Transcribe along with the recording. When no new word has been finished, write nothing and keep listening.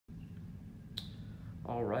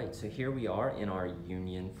All right, so here we are in our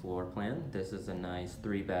union floor plan. This is a nice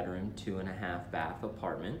 3-bedroom, 2.5 bath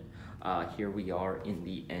apartment. Here we are in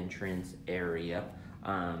the entrance area.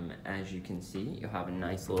 As you can see, you'll have a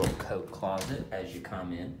nice little coat closet as you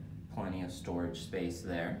come in. Plenty of storage space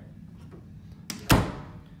there.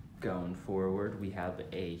 Going forward, we have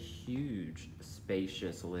a huge,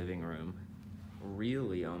 spacious living room.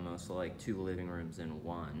 Really almost like 2 living rooms in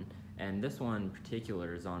one. And this one in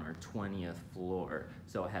particular is on our 20th floor,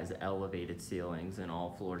 so it has elevated ceilings and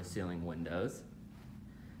all floor-to-ceiling windows.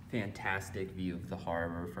 Fantastic view of the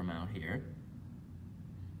harbor from out here.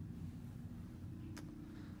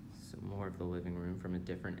 So more of the living room from a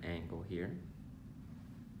different angle here.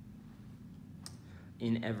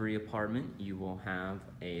 In every apartment, you will have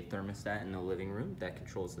a thermostat in the living room that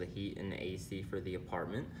controls the heat and the AC for the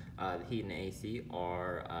apartment. The heat and the AC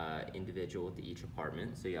are individual to each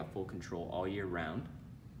apartment, so you have full control all year round.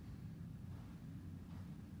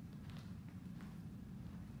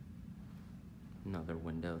 Another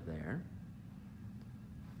window there.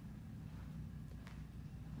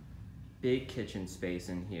 Big kitchen space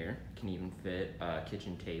in here. Can even fit a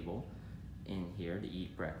kitchen table in here to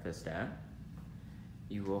eat breakfast at.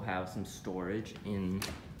 You will have some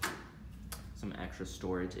extra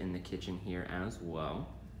storage in the kitchen here as well.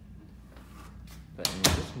 But in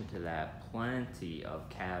addition to that, plenty of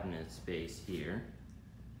cabinet space here.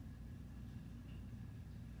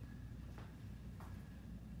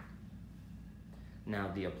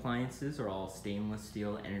 Now the appliances are all stainless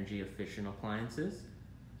steel energy efficient appliances,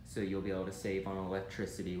 so you'll be able to save on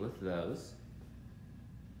electricity with those.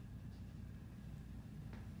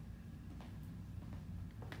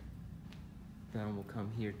 Then we'll come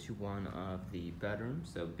here to one of the bedrooms,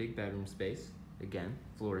 so big bedroom space, again,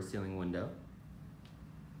 floor to ceiling window,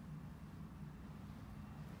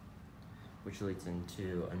 which leads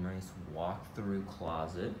into a nice walk-through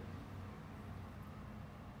closet,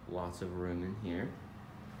 lots of room in here,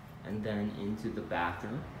 and then into the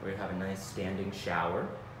bathroom where you have a nice standing shower,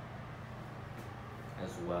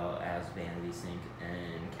 as well as vanity sink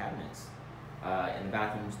and cabinets. And the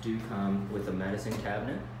bathrooms do come with a medicine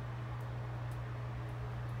cabinet.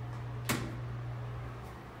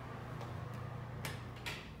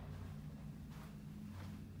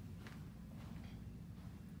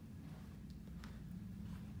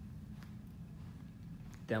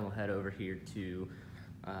 Then we'll head over here to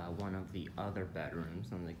one of the other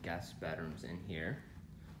bedrooms, one of the guest bedrooms in here.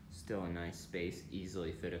 Still a nice space,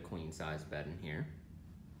 easily fit a queen size bed in here.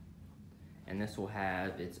 And this will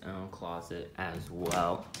have its own closet as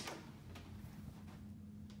well.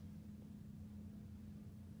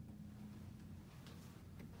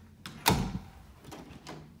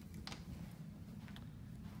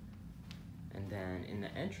 Then in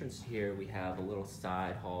the entrance here, we have a little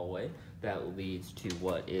side hallway that leads to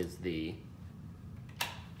what is the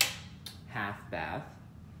half bath.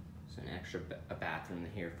 So an extra bathroom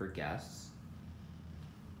here for guests.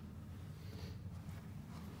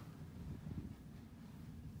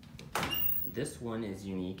 This one is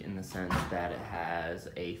unique in the sense that it has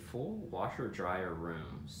a full washer dryer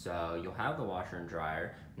room. So you'll have the washer and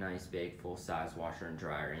dryer, nice big full size washer and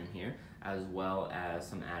dryer in here, as well as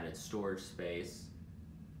some added storage space.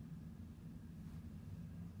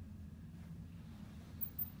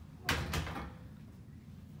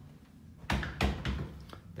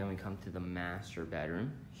 Then we come to the master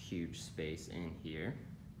bedroom, huge space in here.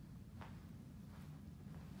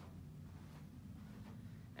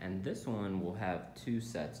 And this one will have 2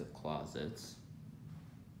 sets of closets.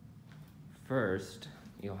 First,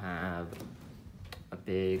 you'll have a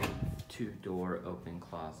big 2-door open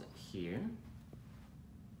closet here.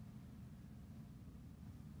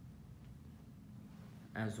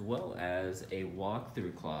 As well as a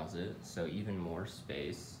walk-through closet, so even more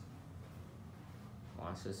space.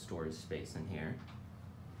 Lots of storage space in here.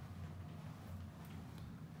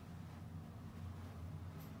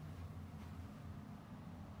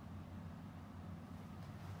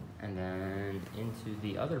 And then into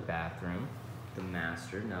the other bathroom, the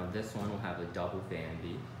master. Now this one will have a double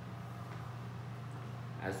vanity,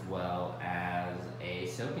 as well as a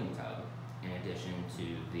soaking tub, in addition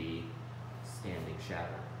to the standing shower.